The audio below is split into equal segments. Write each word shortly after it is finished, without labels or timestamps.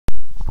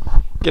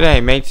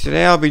G'day mates,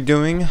 today I'll be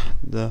doing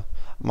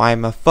my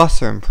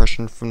Mufasa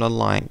impression from the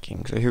Lion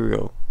King, so here we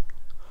go.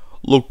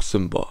 Look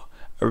Simba,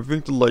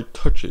 everything the light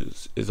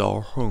touches is our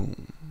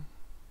home.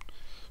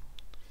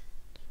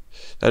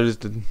 That is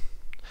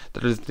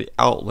the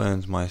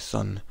Outlands, my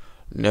son.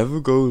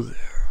 Never go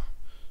there,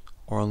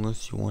 or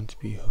unless you want to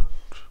be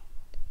hurt.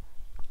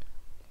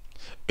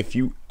 If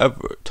you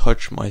ever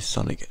touch my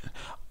son again,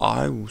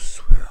 I will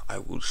swear I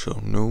will show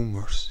no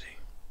mercy.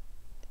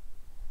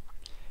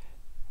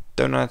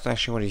 Don't know that's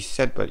actually what he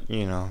said, but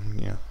you know.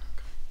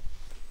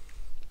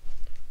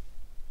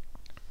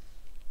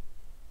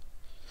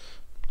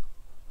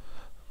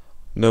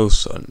 No,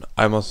 son,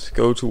 I must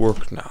go to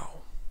work now.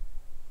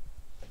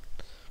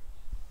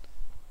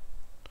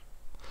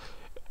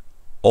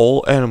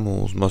 All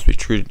animals must be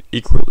treated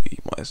equally,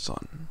 my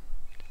son.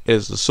 It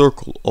is the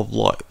circle of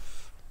life.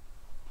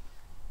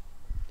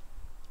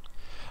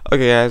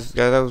 Okay guys,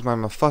 that was my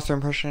Mufasa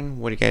impression.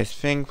 What do you guys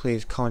think?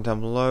 Please comment down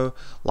below,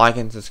 like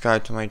and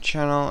subscribe to my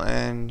channel,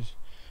 and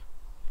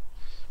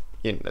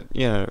you know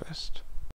the rest.